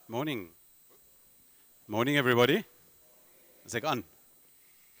Morning. Morning, everybody. Is it on?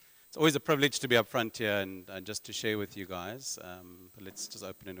 It's always a privilege to be up front here and just to share with you guys. But let's just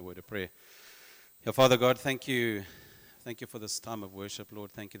open in a word of prayer. Your Father God, thank you. Thank you for this time of worship,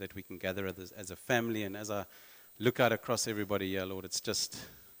 Lord. Thank you that we can gather as a family. And as I look out across everybody here, Lord, it's just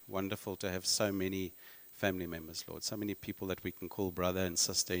wonderful to have so many family members, Lord. So many people that we can call brother and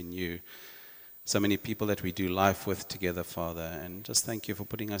sister in you. So many people that we do life with together, Father. And just thank you for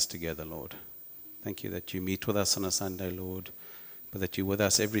putting us together, Lord. Thank you that you meet with us on a Sunday, Lord, but that you're with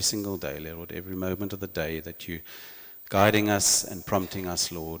us every single day, Lord, every moment of the day, that you're guiding us and prompting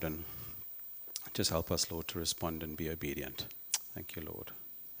us, Lord, and just help us, Lord, to respond and be obedient. Thank you, Lord.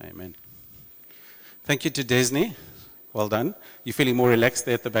 Amen. Thank you to Disney. Well done. You're feeling more relaxed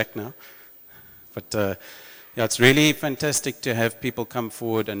there at the back now. But yeah, it's really fantastic to have people come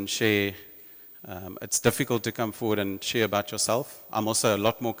forward and share. It's difficult to come forward and share about yourself. I'm also a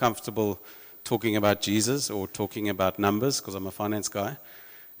lot more comfortable talking about Jesus or talking about numbers, because I'm a finance guy,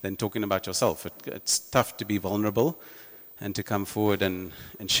 than talking about yourself. It's tough to be vulnerable and to come forward and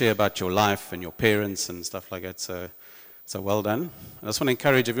share about your life and your parents and stuff like that. So well done. I just want to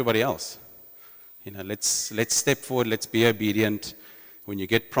encourage everybody else. You know, let's step forward. Let's be obedient. When you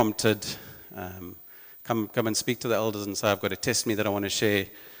get prompted, come and speak to the elders and say, I've got a testimony that I want to share.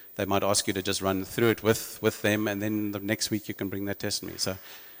 They might ask you to just run through it with them, and then the next week you can bring that testimony. So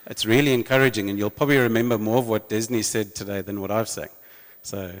it's really encouraging, and you'll probably remember more of what Disney said today than what I've said.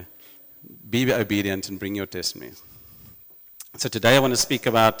 So be obedient and bring your testimonies. So today I want to speak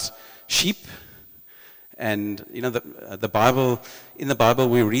about sheep. And you know, the Bible, in the Bible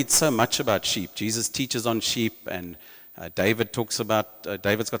we read so much about sheep. Jesus teaches on sheep, and David talks about,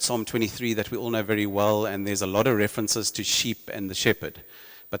 David's got Psalm 23 that we all know very well, and there's a lot of references to sheep and the shepherd.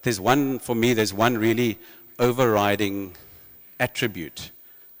 But there's one really overriding attribute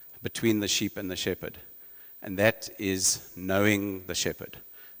between the sheep and the shepherd, and that is knowing the shepherd.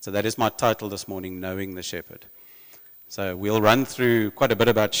 So that is my title this morning, Knowing the Shepherd. So we'll run through quite a bit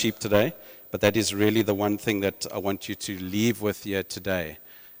about sheep today, but that is really the one thing that I want you to leave with here today,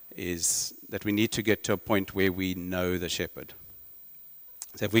 is that we need to get to a point where we know the shepherd.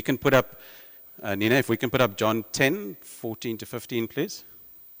 So if we can put up, Nina, if we can put up John 10, 14 to 15, please.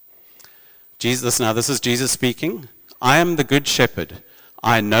 This is Jesus speaking. I am the good shepherd.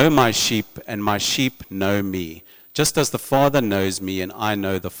 I know my sheep, and my sheep know me, just as the Father knows me, and I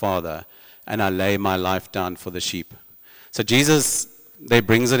know the Father, and I lay my life down for the sheep. So Jesus there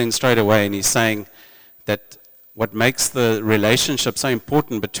brings it in straight away, and he's saying that what makes the relationship so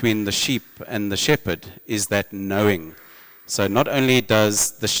important between the sheep and the shepherd is that knowing. So not only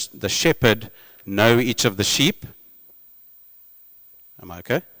does the shepherd know each of the sheep, am I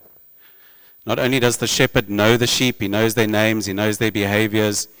okay? Not only does the shepherd know the sheep, he knows their names, he knows their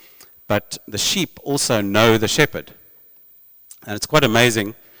behaviors, but the sheep also know the shepherd. And it's quite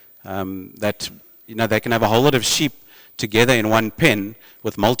amazing that they can have a whole lot of sheep together in one pen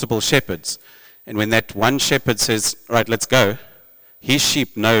with multiple shepherds. And when that one shepherd says, right, let's go, his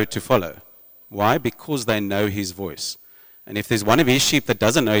sheep know to follow. Why? Because they know his voice. And if there's one of his sheep that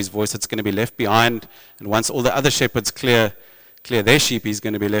doesn't know his voice, it's going to be left behind. And once all the other shepherds clear their sheep, he's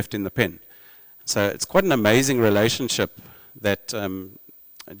going to be left in the pen. So it's quite an amazing relationship that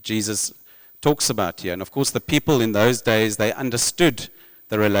Jesus talks about here. And of course, the people in those days, they understood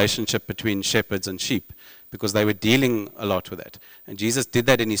the relationship between shepherds and sheep because they were dealing a lot with that. And Jesus did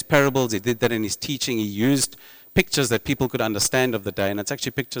that in his parables. He did that in his teaching. He used pictures that people could understand of the day. And it's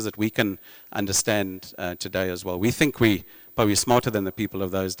actually pictures that we can understand today as well. We think we're probably smarter than the people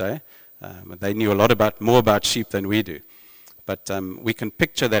of those days. They knew more about sheep than we do. But we can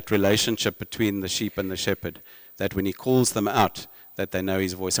picture that relationship between the sheep and the shepherd, that when he calls them out, that they know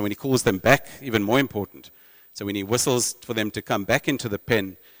his voice. And when he calls them back, even more important. So when he whistles for them to come back into the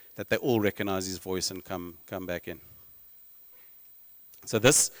pen, that they all recognize his voice and come back in. So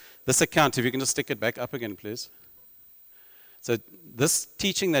this account, if you can just stick it back up again, please. So this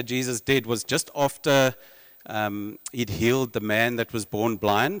teaching that Jesus did was just after he'd healed the man that was born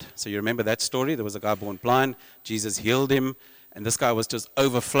blind. So you remember that story? There was a guy born blind. Jesus healed him. And this guy was just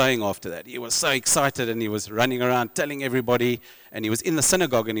overflowing after that. He was so excited, and he was running around telling everybody. And he was in the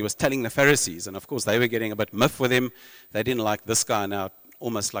synagogue, and he was telling the Pharisees. And of course, they were getting a bit miffed with him. They didn't like this guy now,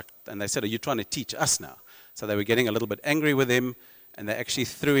 almost like, and they said, are you trying to teach us now? So they were getting a little bit angry with him, and they actually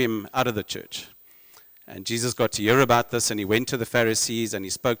threw him out of the church. And Jesus got to hear about this, and he went to the Pharisees, and he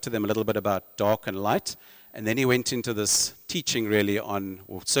spoke to them a little bit about dark and light. And then he went into this teaching really on,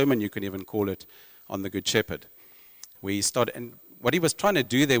 or sermon you can even call it, on the Good Shepherd. And what he was trying to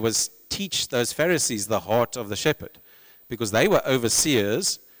do there was teach those Pharisees the heart of the shepherd, because they were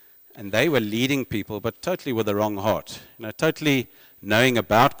overseers, And they were leading people, but totally with the wrong heart. Totally knowing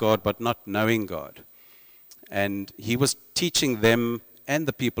about God, but not knowing God. And he was teaching them and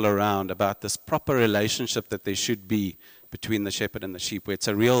the people around about this proper relationship that there should be between the shepherd and the sheep, where it's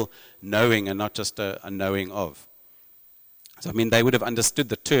a real knowing and not just a knowing of. So, they would have understood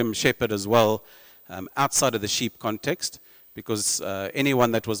the term shepherd as well outside of the sheep context, because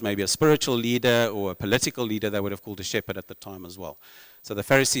anyone that was maybe a spiritual leader or a political leader, they would have called a shepherd at the time as well. So the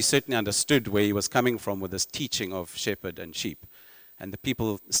Pharisees certainly understood where he was coming from with this teaching of shepherd and sheep. And the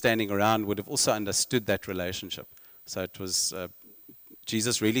people standing around would have also understood that relationship. So it was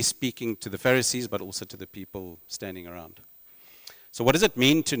Jesus really speaking to the Pharisees, but also to the people standing around. So what does it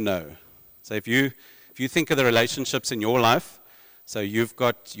mean to know? So if you think of the relationships in your life, so you've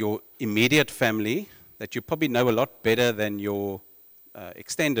got your immediate family that you probably know a lot better than your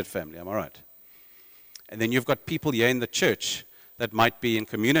extended family, am I right? And then you've got people here in the church that might be in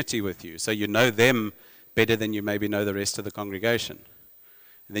community with you, so you know them better than you maybe know the rest of the congregation.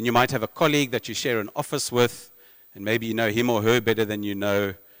 And then you might have a colleague that you share an office with, and maybe you know him or her better than you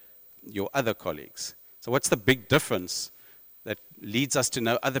know your other colleagues. So what's the big difference that leads us to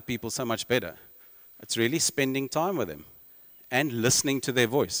know other people so much better? It's really spending time with them and listening to their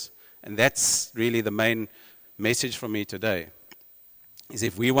voice. And that's really the main message for me today, is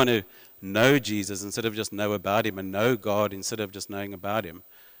if we want to know Jesus instead of just know about him, and know God instead of just knowing about him,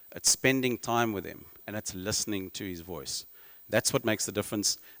 it's spending time with him, and it's listening to his voice. That's what makes the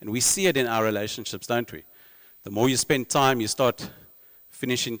difference. And we see it in our relationships, don't we? The more you spend time, you start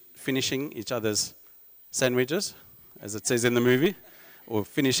finishing each other's sandwiches, as it says in the movie, or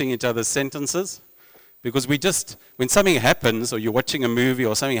finishing each other's sentences. Because when something happens, or you're watching a movie,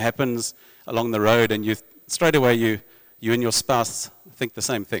 or something happens along the road, and straight away you and your spouse think the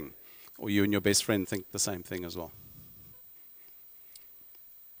same thing, or you and your best friend think the same thing as well.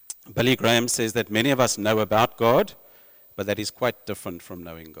 Billy Graham says that many of us know about God, but that is quite different from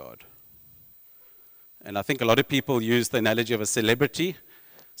knowing God. And I think a lot of people use the analogy of a celebrity.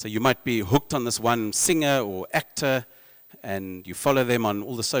 So you might be hooked on this one singer or actor, and you follow them on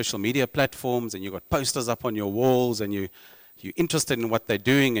all the social media platforms, and you've got posters up on your walls, and you're interested in what they're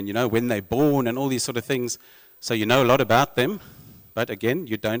doing, and you know when they're born and all these sort of things. So you know a lot about them, but again,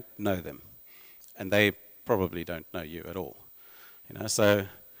 you don't know them. And they probably don't know you at all. So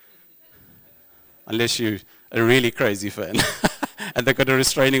unless you're a really crazy fan and they've got a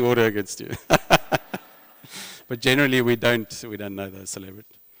restraining order against you. But generally we don't know those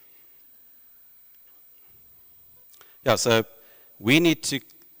celebrities. Yeah, so we need to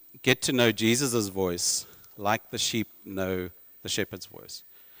get to know Jesus' voice like the sheep know the shepherd's voice.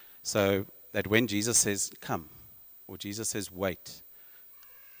 So that when Jesus says, come, or Jesus says, wait,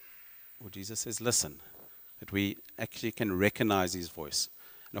 or Jesus says, listen, that we actually can recognize his voice.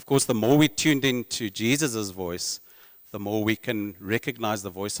 And of course, the more we tuned into Jesus' voice, the more we can recognize the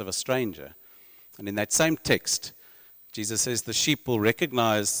voice of a stranger. And in that same text, Jesus says the sheep will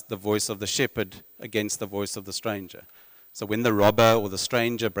recognize the voice of the shepherd against the voice of the stranger. So when the robber or the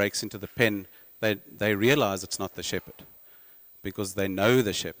stranger breaks into the pen, they realize it's not the shepherd, because they know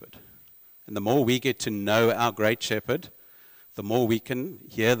the shepherd. And the more we get to know our great shepherd, the more we can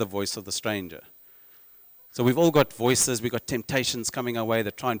hear the voice of the stranger. So we've all got voices, we've got temptations coming our way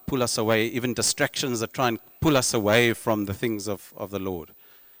that try and pull us away, even distractions that try and pull us away from the things of the Lord.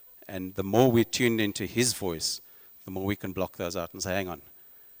 And the more we're tuned into his voice, the more we can block those out and say, hang on,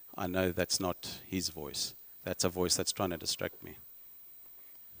 I know that's not his voice. That's a voice that's trying to distract me.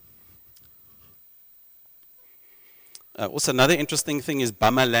 Also, another interesting thing is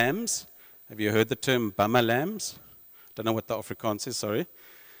bummer lambs. Have you heard the term bummer lambs? Don't know what the Afrikaans is, sorry.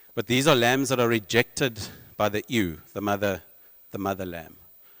 But these are lambs that are rejected by the ewe, the mother lamb.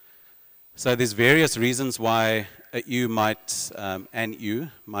 So there's various reasons why an ewe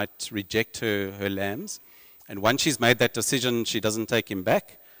might reject her lambs. And once she's made that decision, she doesn't take him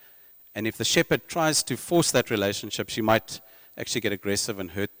back. And if the shepherd tries to force that relationship, she might actually get aggressive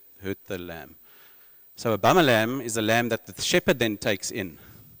and hurt the lamb. So a bummer lamb is a lamb that the shepherd then takes in.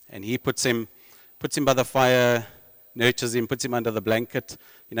 And he puts him by the fire, nurtures him, puts him under the blanket,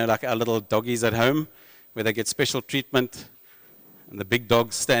 like our little doggies at home, where they get special treatment. And the big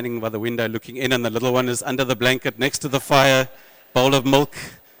dog's standing by the window looking in, and the little one is under the blanket next to the fire, bowl of milk,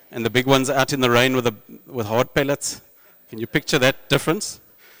 and the big one's out in the rain with hard pellets. Can you picture that difference?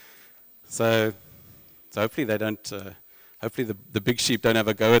 So hopefully they don't. Hopefully the big sheep don't have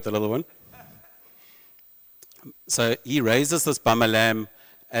a go at the little one. So he raises this bummer lamb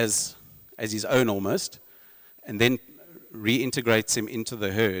as his own almost, and then reintegrates him into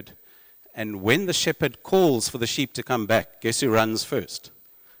the herd. And when the shepherd calls for the sheep to come back, guess who runs first?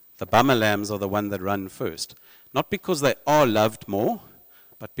 the bummer lambs are the one that run first. Not because they are loved more,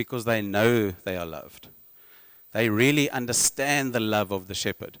 but because they know they are loved. They really understand the love of the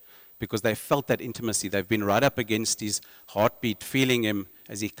shepherd because they felt that intimacy. They've been right up against his heartbeat, feeling him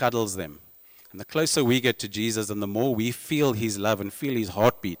as he cuddles them. And the closer we get to Jesus and the more we feel his love and feel his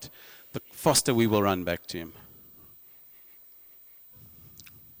heartbeat, the faster we will run back to him.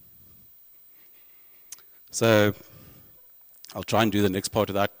 So I'll try and do the next part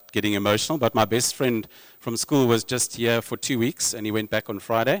without getting emotional, but my best friend from school was just here for 2 weeks, and he went back on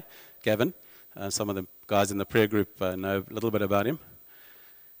Friday, Gavin. Some of the guys in the prayer group know a little bit about him.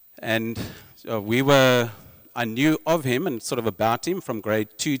 And I knew of him and sort of about him from grade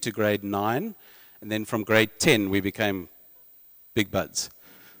 2 to grade 9, and then from grade 10 we became big buds.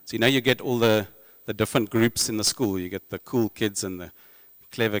 So you get all the different groups in the school. You get the cool kids and the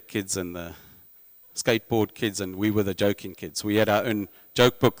clever kids and the skateboard kids, and we were the joking kids. We had our own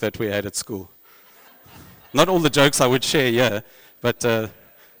joke book that we had at school. Not all the jokes I would share here, but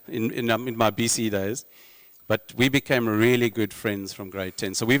in my BC days. But we became really good friends from grade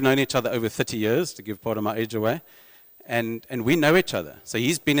 10. So we've known each other over 30 years, to give part of my age away. And we know each other. So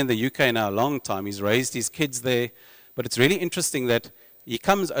he's been in the UK now a long time. He's raised his kids there. But it's really interesting that he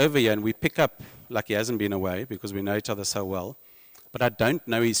comes over here and we pick up, like he hasn't been away, because we know each other so well. But I don't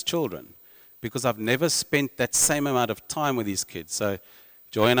know his children, because I've never spent that same amount of time with his kids. So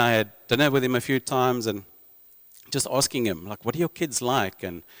Joy and I had dinner with him a few times and just asking him, like, what are your kids like?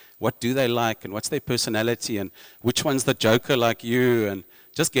 And what do they like? And what's their personality? And which one's the joker like you? And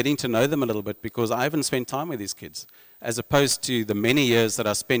just getting to know them a little bit, because I haven't spent time with his kids, as opposed to the many years that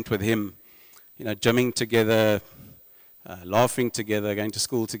I spent with him, gymming together, laughing together, going to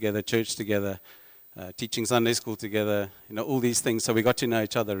school together, church together, teaching Sunday school together, all these things. So we got to know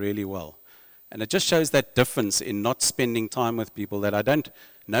each other really well. And it just shows that difference in not spending time with people that I don't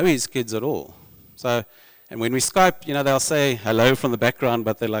know his kids at all. So, and when we Skype, they'll say hello from the background,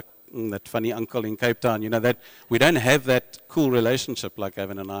 but they're like, that funny uncle in Cape Town, that we don't have that cool relationship like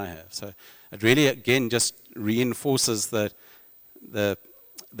Gavin and I have. So it really, again, just reinforces the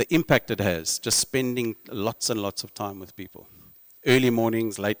impact it has, just spending lots and lots of time with people. Early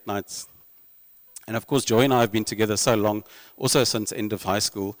mornings, late nights. And of course, Joy and I have been together so long, also since end of high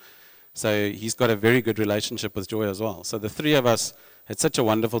school. So he's got a very good relationship with Joy as well. So the three of us had such a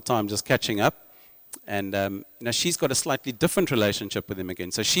wonderful time just catching up. And she's got a slightly different relationship with him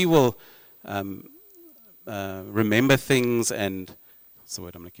again. So she will remember things and, what's the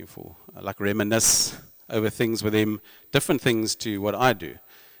word I'm looking for? Like reminisce over things with him, different things to what I do.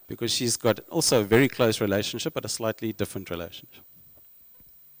 Because she's got also a very close relationship, but a slightly different relationship.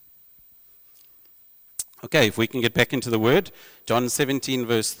 Okay, if we can get back into the word, John 17,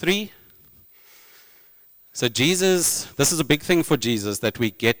 verse 3. So Jesus, this is a big thing for Jesus, that we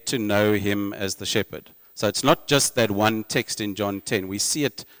get to know him as the shepherd. So it's not just that one text in John 10. We see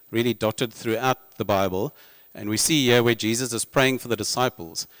it really dotted throughout the Bible. And we see here where Jesus is praying for the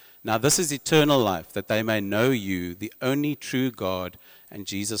disciples. Now this is eternal life, that they may know you, the only true God, and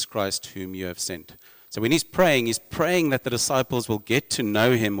Jesus Christ whom you have sent. So when he's praying that the disciples will get to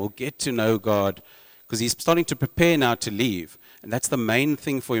know him, will get to know God, because he's starting to prepare now to leave. And that's the main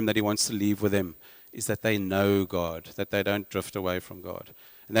thing for him that he wants to leave with them, is that they know God, that they don't drift away from God.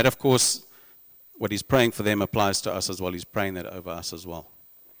 And that, of course, what he's praying for them applies to us as well. He's praying that over us as well.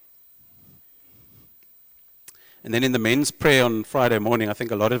 And then in the men's prayer on Friday morning, I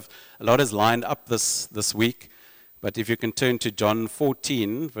think a lot is lined up this week. But if you can turn to John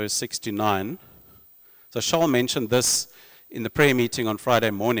 14, verse 6 to 9. So Charles mentioned this in the prayer meeting on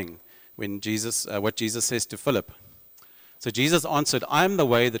Friday morning, when what Jesus says to Philip. So Jesus answered, I am the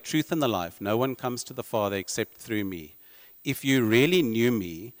way, the truth, and the life. No one comes to the Father except through me. If you really knew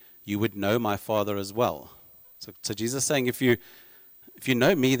me, you would know my Father as well. So Jesus is saying, if you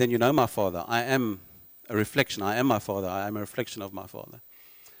know me, then you know my Father. I am a reflection. I am my Father. I am a reflection of my Father.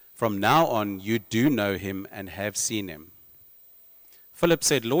 From now on, you do know him and have seen him. Philip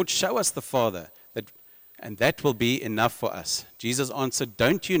said, Lord, show us the Father, and that will be enough for us. Jesus answered,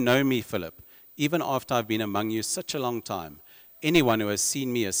 don't you know me, Philip? Even after I've been among you such a long time, anyone who has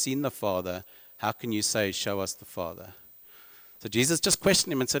seen me has seen the Father. How can you say, show us the Father? So Jesus just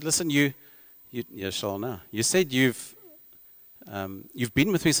questioned him and said, listen, you said you've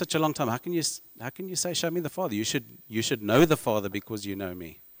been with me such a long time. How can you say, show me the Father? You should know the Father because you know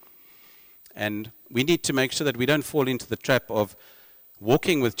me. And we need to make sure that we don't fall into the trap of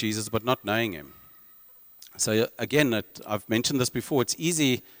walking with Jesus but not knowing him. So again, I've mentioned this before, it's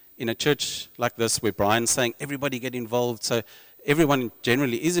easy in a church like this where Brian's saying everybody get involved, so everyone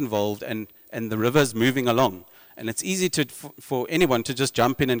generally is involved and the river's moving along. And it's easy for anyone to just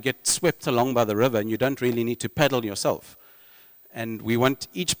jump in and get swept along by the river, and you don't really need to paddle yourself. And we want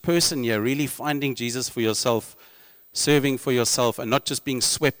each person here really finding Jesus for yourself, serving for yourself, and not just being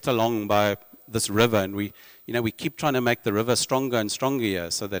swept along by this river. And we keep trying to make the river stronger and stronger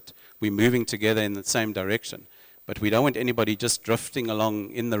here so that we're moving together in the same direction. But we don't want anybody just drifting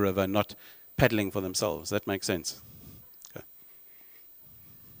along in the river, not paddling for themselves. That makes sense. Okay.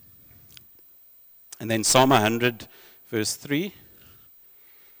 And then Psalm 100, verse 3.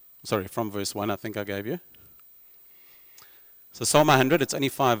 Sorry, from verse 1 I think I gave you. So Psalm 100, it's only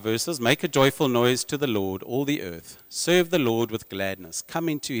 5 verses. Make a joyful noise to the Lord, all the earth. Serve the Lord with gladness. Come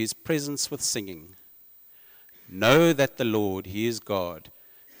into his presence with singing. Know that the Lord, he is God.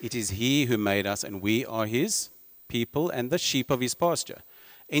 It is he who made us, and we are his people and the sheep of his pasture.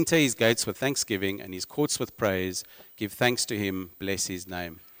 Enter his gates with thanksgiving and his courts with praise. Give thanks to him. Bless his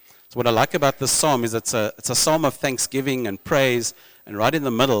name. So what I like about this psalm is it's a psalm of thanksgiving and praise. And right in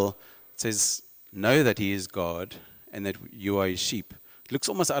the middle, it says, know that he is God and that you are his sheep. It looks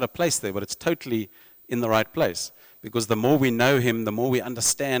almost out of place there, but it's totally in the right place. Because the more we know him, the more we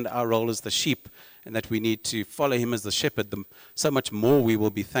understand our role as the sheep and that we need to follow him as the shepherd, so much more we will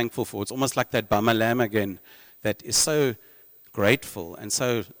be thankful for. It's almost like that Bama lamb again that is so grateful and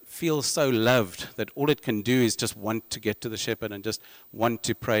so feels so loved that all it can do is just want to get to the shepherd and just want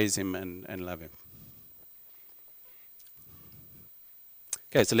to praise him and love him.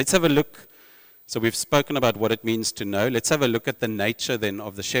 Okay, so let's have a look. So we've spoken about what it means to know. Let's have a look at the nature then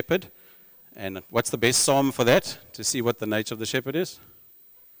of the shepherd. And what's the best psalm for that? To see what the nature of the shepherd is?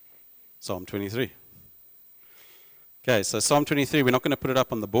 Psalm 23. Okay, so Psalm 23, we're not going to put it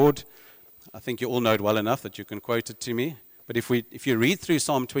up on the board. I think you all know it well enough that you can quote it to me. But if you read through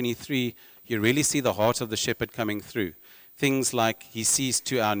Psalm 23, you really see the heart of the shepherd coming through. Things like he sees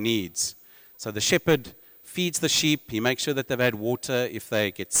to our needs. So the shepherd feeds the sheep. He makes sure that they've had water. If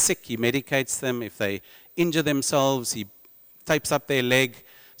they get sick, he medicates them. If they injure themselves, he tapes up their leg.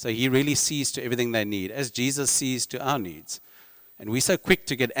 So he really sees to everything they need, as Jesus sees to our needs. And we're so quick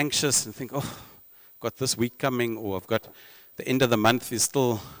to get anxious and think, oh, I've got this week coming, or I've got the end of the month is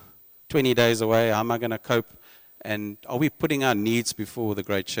still 20 days away. How am I going to cope? And are we putting our needs before the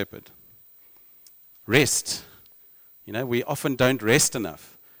great shepherd? Rest. We often don't rest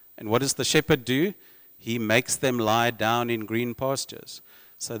enough. And what does the shepherd do? He makes them lie down in green pastures.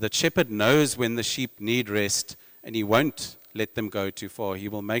 So the shepherd knows when the sheep need rest, and he won't let them go too far. He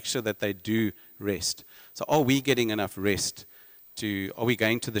will make sure that they do rest. So are we getting enough rest? Are we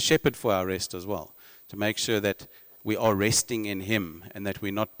going to the shepherd for our rest as well? To make sure that we are resting in him and that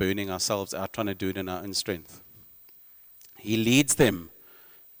we're not burning ourselves out trying to do it in our own strength. He leads them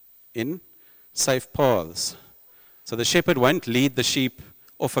in safe paths. So the shepherd won't lead the sheep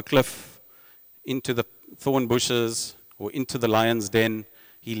off a cliff into the thorn bushes or into the lion's den.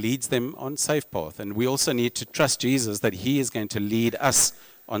 He leads them on safe path. And we also need to trust Jesus that he is going to lead us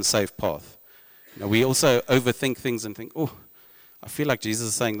on safe path. We also overthink things and think, oh, I feel like Jesus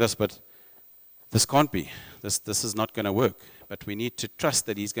is saying this, but this can't be. This is not going to work. But we need to trust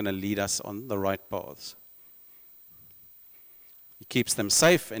that he's going to lead us on the right paths. He keeps them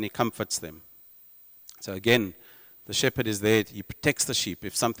safe and he comforts them. So again, the shepherd is there. He protects the sheep.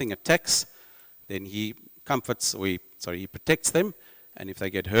 If something attacks, then he comforts, he protects them. And if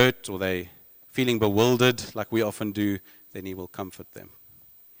they get hurt or they're feeling bewildered, like we often do, then he will comfort them.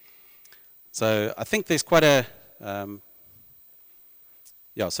 So I think there's quite a...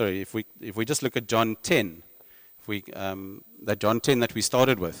 if we just look at John 10, that John 10 that we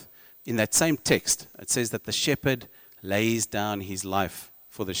started with, in that same text, it says that the shepherd lays down his life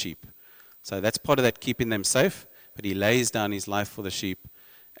for the sheep. So that's part of that keeping them safe, but he lays down his life for the sheep.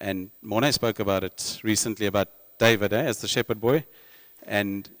 And Morne spoke about it recently about David as the shepherd boy,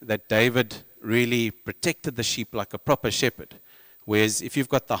 and that David really protected the sheep like a proper shepherd. Whereas if you've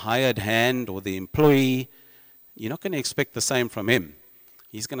got the hired hand or the employee, you're not going to expect the same from him.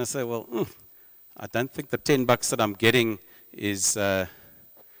 He's going to say, well, I don't think the $10 that I'm getting is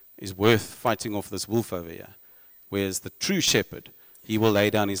worth fighting off this wolf over here. Whereas the true shepherd, he will lay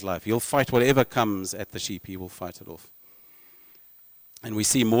down his life. He'll fight whatever comes at the sheep. He will fight it off. And we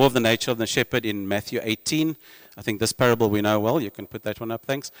see more of the nature of the shepherd in Matthew 18. I think this parable we know well. You can put that one up,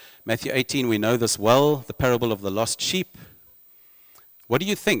 thanks. Matthew 18, we know this well, the parable of the lost sheep. What do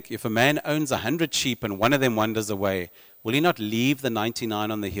you think? If a man owns 100 sheep and one of them wanders away, will he not leave the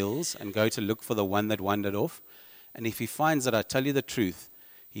 99 on the hills and go to look for the one that wandered off? And if he finds it, I tell you the truth,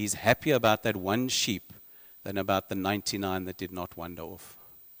 he's happier about that one sheep than about the 99 that did not wander off.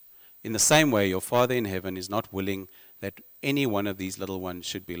 In the same way, your Father in heaven is not willing that any one of these little ones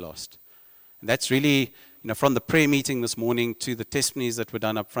should be lost. And that's really from the prayer meeting this morning to the testimonies that were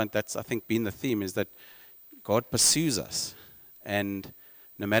done up front, that's, I think, been the theme, is that God pursues us. And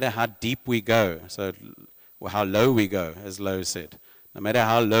no matter how deep we go, or how low we go, as Lowe said, no matter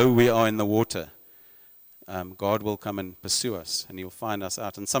how low we are in the water, God will come and pursue us, and he'll find us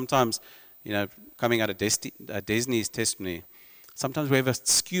out. And sometimes, coming out of Desney's testimony, sometimes we have a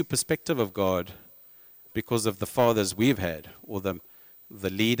skewed perspective of God because of the fathers we've had, or the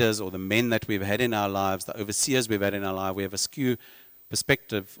leaders or the men that we've had in our lives, the overseers we've had in our life. We have a skewed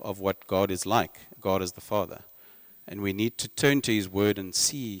perspective of what God is like, God as the Father. And we need to turn to his word and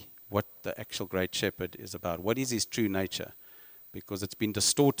see what the actual great shepherd is about. What is his true nature? Because it's been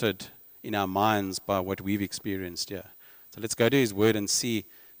distorted in our minds by what we've experienced here. So let's go to his word and see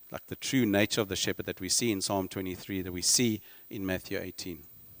like the true nature of the shepherd that we see in Psalm 23, that we see in Matthew 18.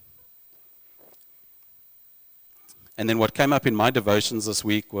 And then what came up in my devotions this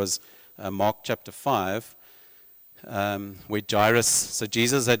week was Mark chapter 5, where Jairus, so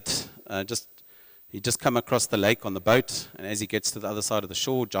Jesus had just come across the lake on the boat, and as he gets to the other side of the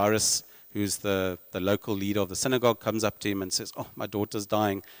shore, Jairus, who's the local leader of the synagogue, comes up to him and says, "Oh, my daughter's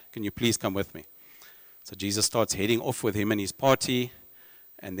dying, can you please come with me?" So Jesus starts heading off with him and his party,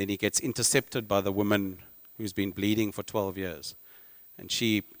 and then he gets intercepted by the woman who's been bleeding for 12 years. And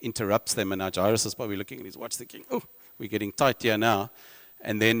she interrupts them, and now Jairus is probably looking at his watch thinking, "Oh, we're getting tight here now."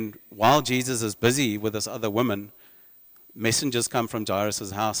 And then while Jesus is busy with this other woman, messengers come from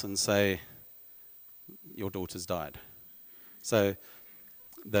Jairus' house and say, "Your daughter's died." So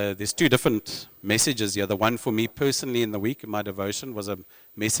there's two different messages here. The one for me personally in the week in my devotion was a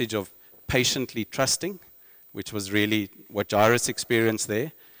message of patiently trusting, which was really what Jairus experienced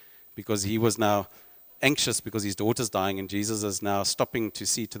there, because he was now anxious because his daughter's dying, and Jesus is now stopping to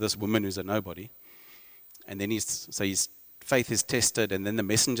see to this woman who's a nobody. And then his faith is tested, and then the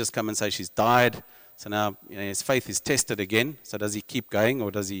messengers come and say she's died. So now his faith is tested again. So does he keep going, or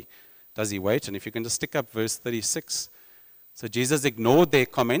does he wait? And if you can just stick up verse 36. So Jesus ignored their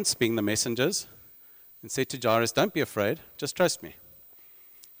comments, being the messengers, and said to Jairus, "Don't be afraid, just trust me."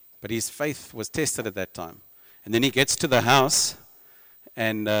 But his faith was tested at that time. And then he gets to the house,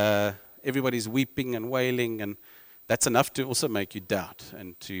 and everybody's weeping and wailing, and that's enough to also make you doubt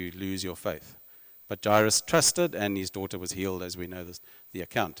and to lose your faith. But Jairus trusted, and his daughter was healed, as we know the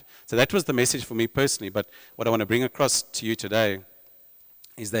account. So that was the message for me personally. But what I want to bring across to you today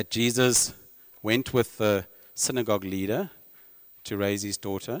is that Jesus went with the synagogue leader to raise his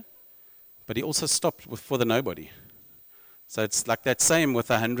daughter, but he also stopped for the nobody. So it's like that same with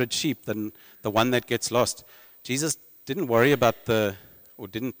 100 sheep, then the one that gets lost. Jesus didn't not worry about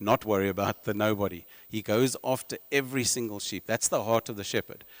the nobody. He goes after every single sheep. That's the heart of the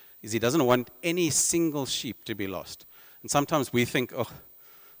shepherd, is he doesn't want any single sheep to be lost. And sometimes we think,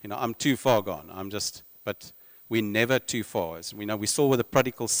 I'm too far gone. But we're never too far. As we saw with the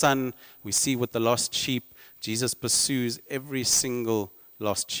prodigal son, we see with the lost sheep, Jesus pursues every single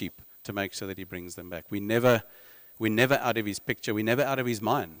lost sheep to make sure that he brings them back. We're never out of his picture. We're never out of his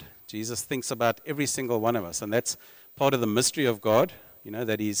mind. Jesus thinks about every single one of us. And that's part of the mystery of God,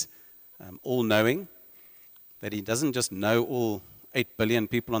 that he's all-knowing, that he doesn't just know all 8 billion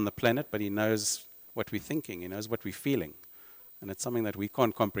people on the planet, but he knows what we're thinking. He knows what we're feeling. And it's something that we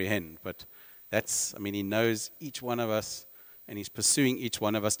can't comprehend. But he knows each one of us, and he's pursuing each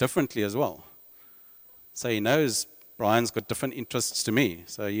one of us differently as well. So he knows Brian's got different interests to me.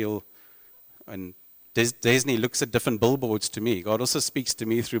 So Desney looks at different billboards to me. God also speaks to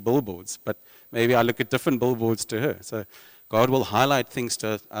me through billboards, but maybe I look at different billboards to her. So God will highlight things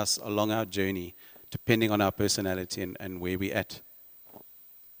to us along our journey, depending on our personality and where we're at.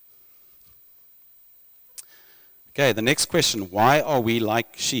 Okay, the next question, why are we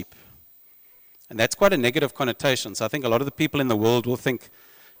like sheep? And that's quite a negative connotation. So I think a lot of the people in the world will think,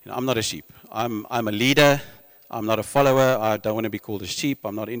 I'm not a sheep. I'm a leader. I'm not a follower. I don't want to be called a sheep.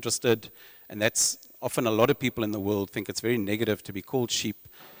 I'm not interested. And that's often a lot of people in the world think it's very negative to be called sheep.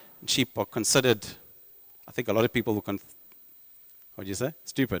 And sheep are considered, I think a lot of people will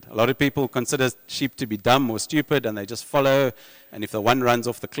stupid. A lot of people consider sheep to be dumb or stupid, and they just follow. And if the one runs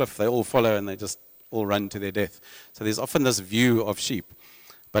off the cliff, they all follow, and they just all run to their death. So there's often this view of sheep.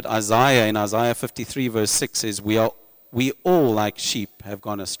 But in Isaiah 53 verse 6 says, we all like sheep have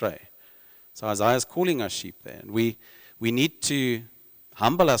gone astray. So Isaiah is calling us sheep there. And we need to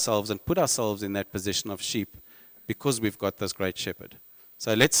humble ourselves and put ourselves in that position of sheep because we've got this great shepherd.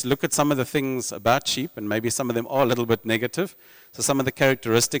 So let's look at some of the things about sheep, and maybe some of them are a little bit negative. So some of the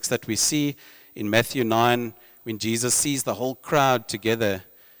characteristics that we see in Matthew 9, when Jesus sees the whole crowd together,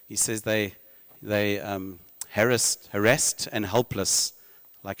 he says they harassed and helpless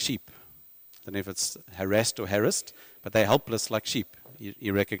like sheep. don't know if it's harassed or harassed, but they're helpless like sheep,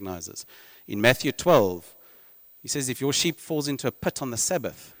 he recognizes. In Matthew 12, he says, if your sheep falls into a pit on the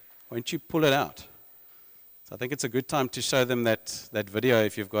Sabbath, won't you pull it out? So I think it's a good time to show them that video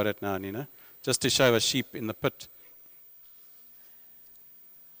if you've got it now, Nina, just to show a sheep in the pit.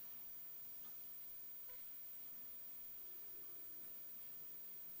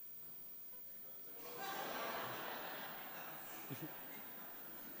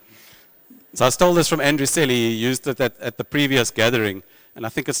 So I stole this from Andrew Selly. He used it at the previous gathering. And I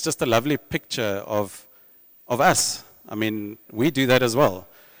think it's just a lovely picture of us. I mean, we do that as well.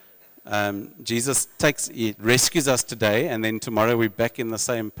 Jesus he rescues us today, and then tomorrow we're back in the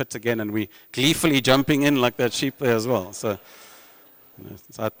same pit again, and we gleefully jumping in like that sheep there as well. So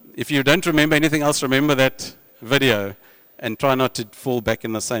if you don't remember anything else, remember that video, and try not to fall back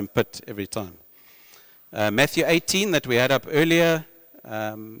in the same pit every time. Matthew 18 that we had up earlier,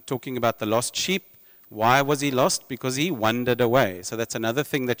 talking about the lost sheep. Why was he lost? Because he wandered away. So that's another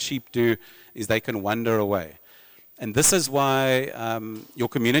thing that sheep do, is they can wander away. And this is why your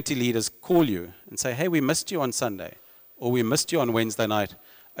community leaders call you and say, hey, we missed you on Sunday, or we missed you on Wednesday night.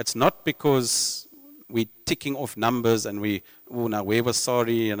 It's not because we're ticking off numbers and now we were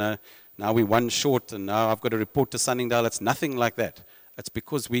sorry, now we're one short and now I've got to report to Sunningdale. It's nothing like that. It's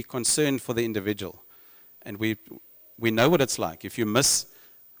because we're concerned for the individual. And we know what it's like. If you miss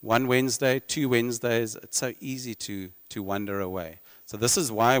one Wednesday, 2 Wednesdays, it's so easy to wander away. So this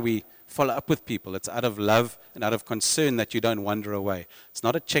is why we follow up with people. It's out of love and out of concern that you don't wander away. It's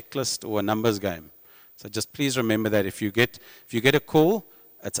not a checklist or a numbers game. So just please remember that if you get a call,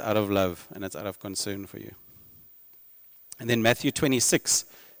 it's out of love and it's out of concern for you. And then Matthew 26,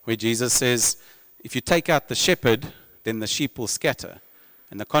 where Jesus says, if you take out the shepherd, then the sheep will scatter.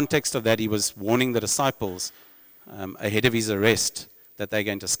 In the context of that, he was warning the disciples ahead of his arrest that they're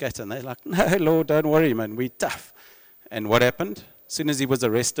going to scatter. And they're like, no, Lord, don't worry, man, we're tough. And what happened? As soon as he was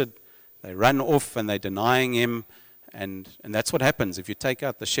arrested, they run off and they're denying him. And that's what happens. If you take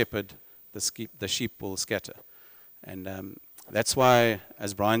out the shepherd, the sheep will scatter. And that's why,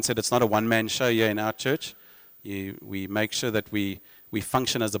 as Brian said, it's not a one-man show here in our church. We make sure that we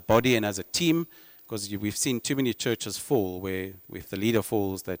function as a body and as a team, because we've seen too many churches fall where if the leader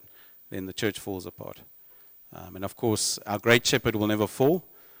falls, then the church falls apart. And of course, our great shepherd will never fall,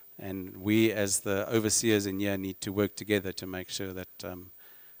 and we as the overseers in here need to work together to make sure that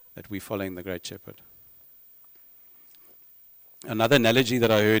we're following the great shepherd. Another analogy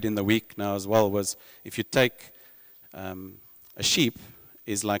that I heard in the week now as well was, if you take a sheep,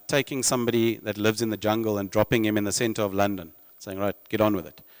 is like taking somebody that lives in the jungle and dropping him in the center of London, saying, right, get on with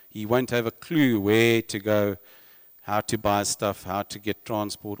it. He won't have a clue where to go, how to buy stuff, how to get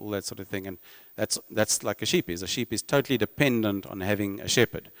transport, all that sort of thing. And that's like a sheep is. A sheep is totally dependent on having a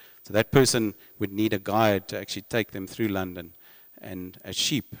shepherd. So that person would need a guide to actually take them through London. And as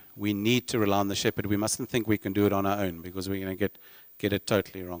sheep, we need to rely on the shepherd. We mustn't think we can do it on our own, because we're going to get it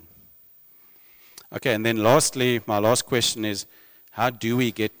totally wrong. Okay, and then lastly, my last question is, how do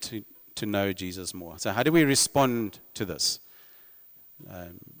we get to know Jesus more? So how do we respond to this?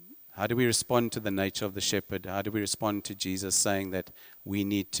 How do we respond to the nature of the shepherd? How do we respond to Jesus saying that we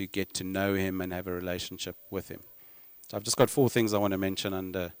need to get to know him and have a relationship with him? So I've just got 4 things I want to mention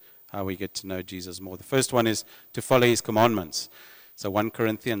under how we get to know Jesus more. The first one is to follow his commandments. So 1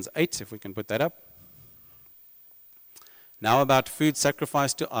 Corinthians 8, if we can put that up. Now about food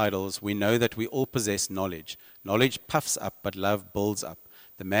sacrificed to idols, we know that we all possess knowledge. Knowledge puffs up, but love builds up.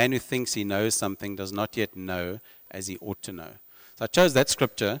 The man who thinks he knows something does not yet know as he ought to know. So I chose that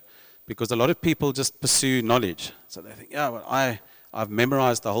scripture because a lot of people just pursue knowledge. So they think, yeah, well, I've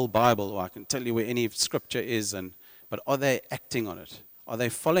memorized the whole Bible, or I can tell you where any scripture is, but are they acting on it? Are they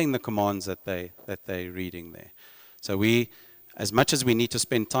following the commands that they're reading there? So we, as much as we need to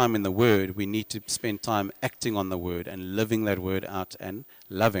spend time in the Word, we need to spend time acting on the Word and living that Word out and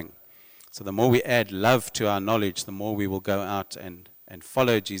loving. So the more we add love to our knowledge, the more we will go out and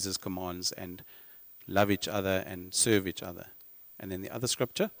follow Jesus' commands and love each other and serve each other. And then the other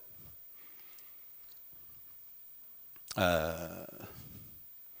scripture. 1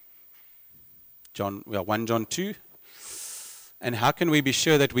 John 2. And how can we be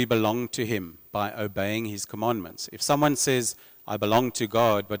sure that we belong to him? By obeying his commandments. If someone says, I belong to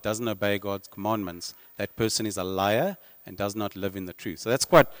God, but doesn't obey God's commandments, that person is a liar and does not live in the truth. So that's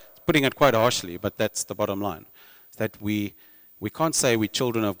putting it quite harshly, but that's the bottom line. That we can't say we're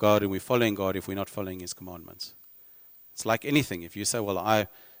children of God and we're following God if we're not following his commandments. It's like anything. If you say, well,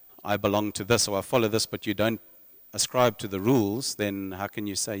 I belong to this or I follow this, but you don't ascribe to the rules, then how can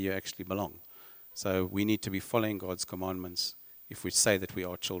you say you actually belong? So we need to be following God's commandments if we say that we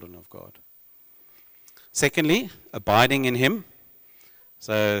are children of God. Secondly, abiding in him.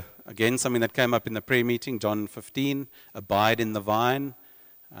 So again, something that came up in the prayer meeting, John 15, abide in the vine.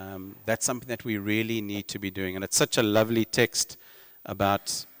 That's something that we really need to be doing. And it's such a lovely text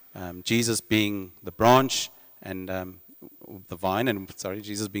about Jesus being the branch and the vine,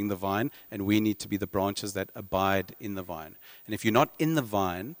 Jesus being the vine, and we need to be the branches that abide in the vine. And if you're not in the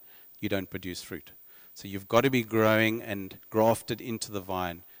vine, you don't produce fruit. So you've got to be growing and grafted into the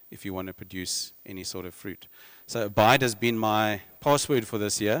vine if you want to produce any sort of fruit. So abide has been my password for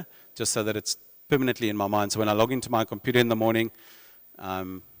this year, just so that it's permanently in my mind. So when I log into my computer in the morning,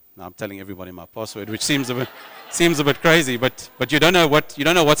 now I'm telling everybody my password, which seems a bit crazy, but you don't know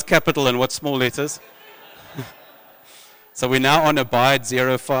what's capital and what's small letters. So we're now on Abide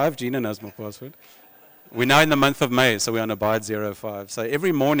 05. Gina knows my password. We're now in the month of May, so we're on Abide 05. So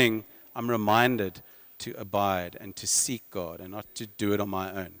every morning I'm reminded to abide and to seek God and not to do it on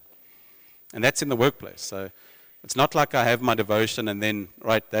my own. And that's in the workplace. So it's not like I have my devotion and then,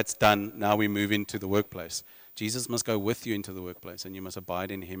 right, that's done, now we move into the workplace. Jesus must go with you into the workplace, and you must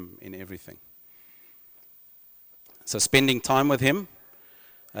abide in him in everything. So spending time with him.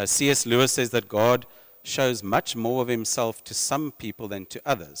 C.S. Lewis says that God shows much more of himself to some people than to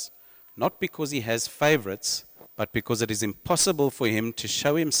others, not because he has favorites, but because it is impossible for him to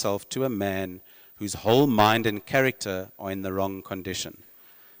show himself to a man whose whole mind and character are in the wrong condition.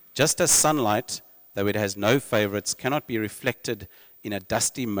 Just as sunlight, though it has no favorites, cannot be reflected in a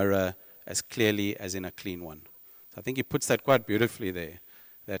dusty mirror as clearly as in a clean one. So I think he puts that quite beautifully there,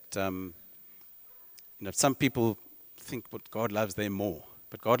 that some people think what God loves them more,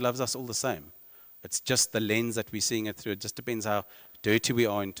 but God loves us all the same. It's just the lens that we're seeing it through. It just depends how dirty we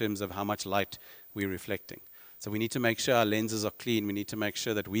are in terms of how much light we're reflecting. So we need to make sure our lenses are clean. We need to make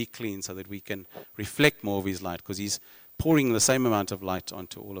sure that we're clean so that we can reflect more of his light, because he's pouring the same amount of light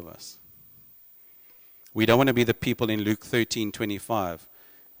onto all of us. We don't want to be the people in Luke 13:25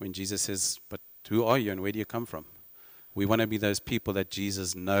 when Jesus says, but who are you and where do you come from? We want to be those people that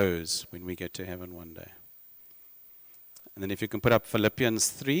Jesus knows when we get to heaven one day. And then if you can put up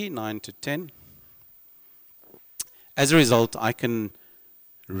Philippians 3:9-10. As a result, I can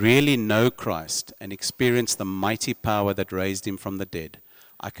really know Christ and experience the mighty power that raised him from the dead.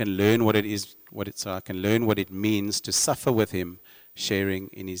 I can learn what it means to suffer with him, sharing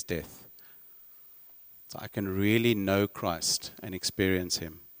in his death. So I can really know Christ and experience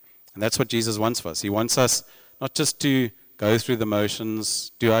him. And that's what Jesus wants for us. He wants us not just to go through the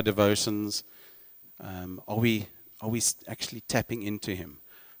motions, do our devotions. Are we actually tapping into him?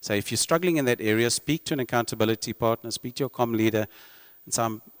 So if you're struggling in that area, speak to an accountability partner, speak to your comm leader. And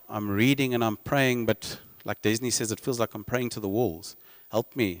so I'm reading and I'm praying, but like Disney says, it feels like I'm praying to the walls.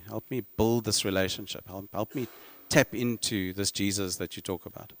 Help me build this relationship. Help me tap into this Jesus that you talk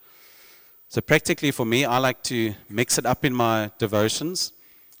about. So practically for me, I like to mix it up in my devotions.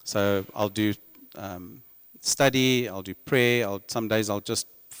 So I'll do study, I'll do prayer. Some days I'll just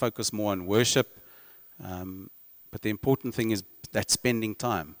focus more on worship. But the important thing is that spending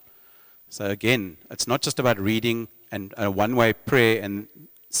time. So again, it's not just about reading and a one-way prayer and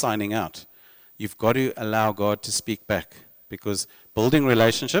signing out. You've got to allow God to speak back, because building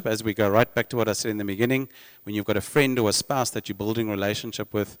relationship, as we go right back to what I said in the beginning, when you've got a friend or a spouse that you're building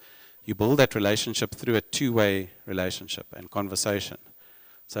relationship with, you build that relationship through a two-way relationship and conversation.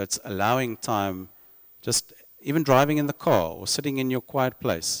 So it's allowing time, just even driving in the car or sitting in your quiet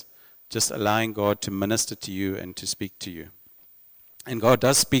place, just allowing God to minister to you and to speak to you. And God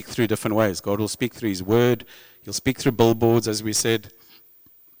does speak through different ways. God will speak through his word. He'll speak through billboards, as we said.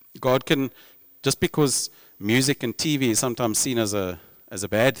 God can, just because music and TV is sometimes seen as a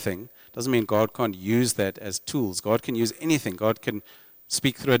bad thing, doesn't mean God can't use that as tools. God can use anything. God can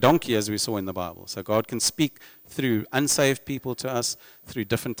speak through a donkey, as we saw in the Bible. So God can speak through unsaved people to us, through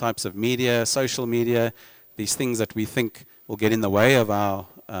different types of media, social media, these things that we think will get in the way of our,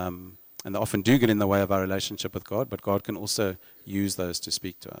 and they often do get in the way of our relationship with God, but God can also use those to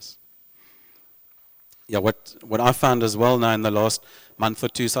speak to us. Yeah, what I found as well now in the last month or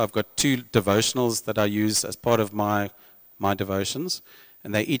two, so I've got 2 devotionals that I use as part of my devotions,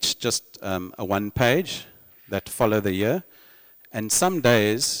 and they each just a one page that follow the year. And some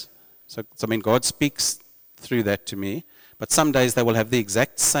days, so I mean, God speaks through that to me, but some days they will have the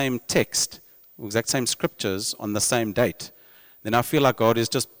exact same text, exact same scriptures on the same date. Then I feel like God is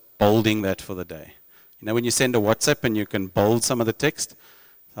just bolding that for the day. You know, when you send a WhatsApp and you can bold some of the text,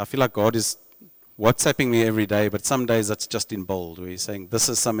 I feel like God is WhatsApping me every day, but some days it's just in bold, where he's saying, this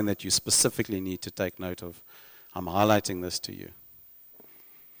is something that you specifically need to take note of. I'm highlighting this to you.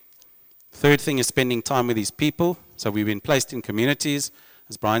 Third thing is spending time with these people. So we've been placed in communities.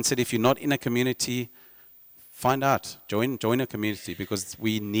 As Brian said, if you're not in a community, find out, join a community, because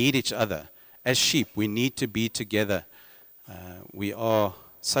we need each other. As sheep, we need to be together. We are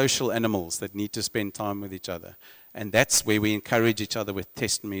social animals that need to spend time with each other. And that's where we encourage each other with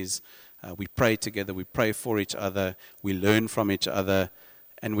testimonies. We pray together, we pray for each other, we learn from each other,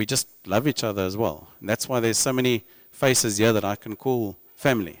 and we just love each other as well. And that's why there's so many faces here that I can call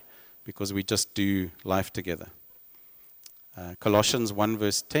family, because we just do life together. Colossians 1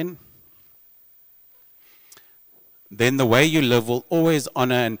 verse 10. Then the way you live will always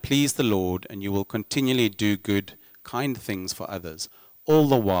honor and please the Lord, and you will continually do good, kind things for others. All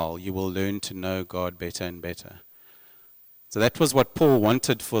the while you will learn to know God better and better. So that was what Paul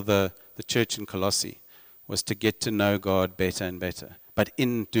wanted for the church in Colossae, was to get to know God better and better, but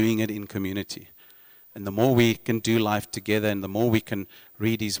in doing it in community. And the more we can do life together, and the more we can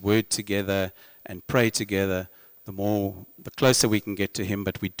read his word together and pray together, the closer we can get to him.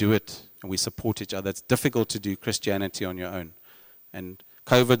 But we do it and we support each other. It's difficult to do Christianity on your own. And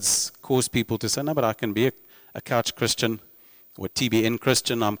COVID's caused people to say, no, but I can be a couch Christian or a TBN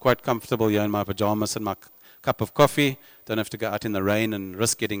Christian. I'm quite comfortable here in my pajamas and my cup of coffee. Don't have to go out in the rain and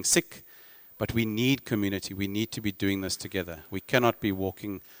risk getting sick. But we need community. We need to be doing this together. We cannot be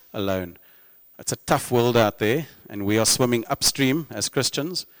walking alone. It's a tough world out there, and we are swimming upstream as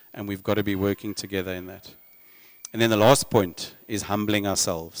Christians, and we've got to be working together in that. And then the last point is humbling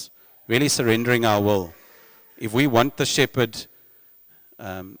ourselves, really surrendering our will. If we want the shepherd,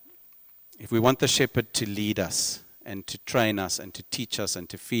 to lead us and to train us and to teach us and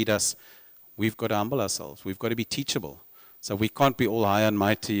to feed us, we've got to humble ourselves. We've got to be teachable. So we can't be all high and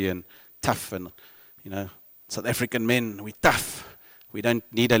mighty and tough and, South African men, we're tough. We don't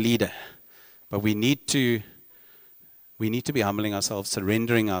need a leader. But we need to be humbling ourselves,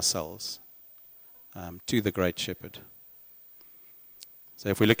 surrendering ourselves to the great shepherd. So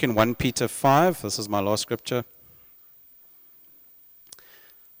if we look in 1 Peter 5, this is my last scripture.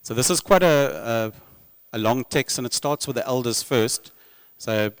 So this is quite a long text, and it starts with the elders first.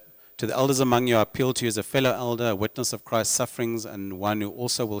 So to the elders among you, I appeal to you as a fellow elder, a witness of Christ's sufferings, and one who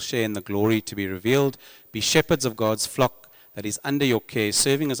also will share in the glory to be revealed. Be shepherds of God's flock that is under your care,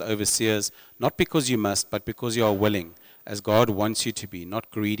 serving as overseers, not because you must, but because you are willing, as God wants you to be, not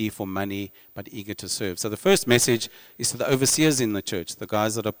greedy for money, but eager to serve. So the first message is to the overseers in the church, the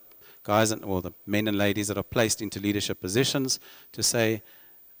the men and ladies that are placed into leadership positions, to say,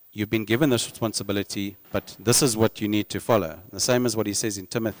 you've been given this responsibility, but this is what you need to follow. The same as what he says in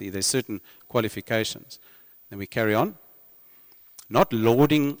Timothy, there's certain qualifications. Then we carry on. Not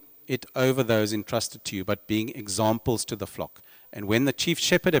lording it over those entrusted to you, but being examples to the flock. And when the chief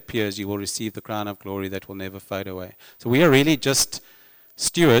shepherd appears, you will receive the crown of glory that will never fade away. So we are really just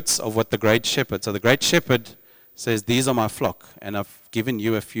stewards of what the great shepherd. So the great shepherd says, these are my flock, and I've given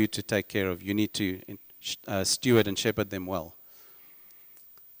you a few to take care of. You need to steward and shepherd them well.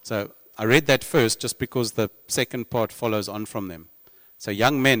 So I read that first just because the second part follows on from them. So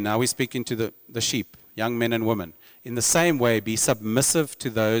young men, now we're speaking to the sheep, young men and women. In the same way, be submissive to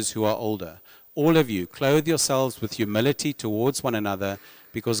those who are older. All of you, clothe yourselves with humility towards one another,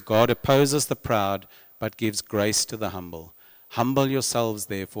 because God opposes the proud, but gives grace to the humble. Humble yourselves,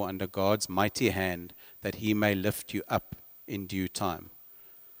 therefore, under God's mighty hand, that he may lift you up in due time.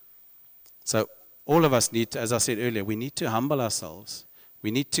 So all of us need to, as I said earlier, we need to humble ourselves.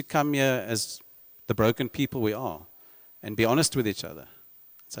 We need to come here as the broken people we are and be honest with each other.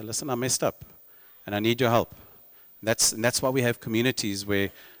 Say, listen, I messed up and I need your help. And that's why we have communities where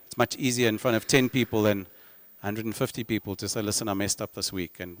it's much easier in front of 10 people than 150 people to say, listen, I messed up this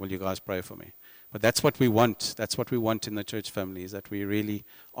week and will you guys pray for me? But that's what we want. That's what we want in the church family, is that we're really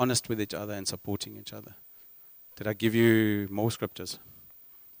honest with each other and supporting each other. Did I give you more scriptures?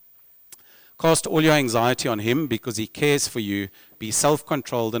 Cast all your anxiety on him because he cares for you. Be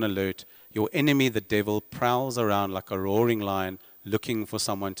self-controlled and alert. Your enemy, the devil, prowls around like a roaring lion looking for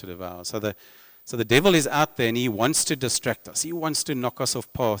someone to devour. So the devil is out there and he wants to distract us. He wants to knock us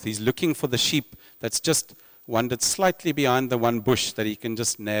off path. He's looking for the sheep that's just wandered slightly behind the one bush that he can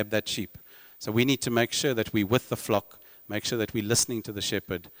just nab that sheep. So we need to make sure that we're with the flock, make sure that we're listening to the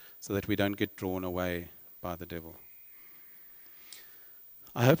shepherd so that we don't get drawn away by the devil.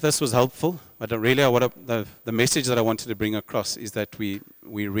 I hope this was helpful, but really the message that I wanted to bring across is that we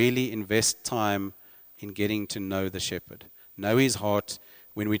really invest time in getting to know the shepherd, know his heart.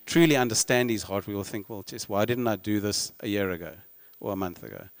 When we truly understand his heart, we will think, well, just why didn't I do this a year ago or a month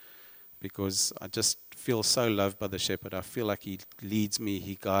ago? Because I just feel so loved by the shepherd. I feel like he leads me,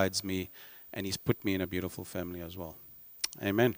 he guides me, and he's put me in a beautiful family as well. Amen.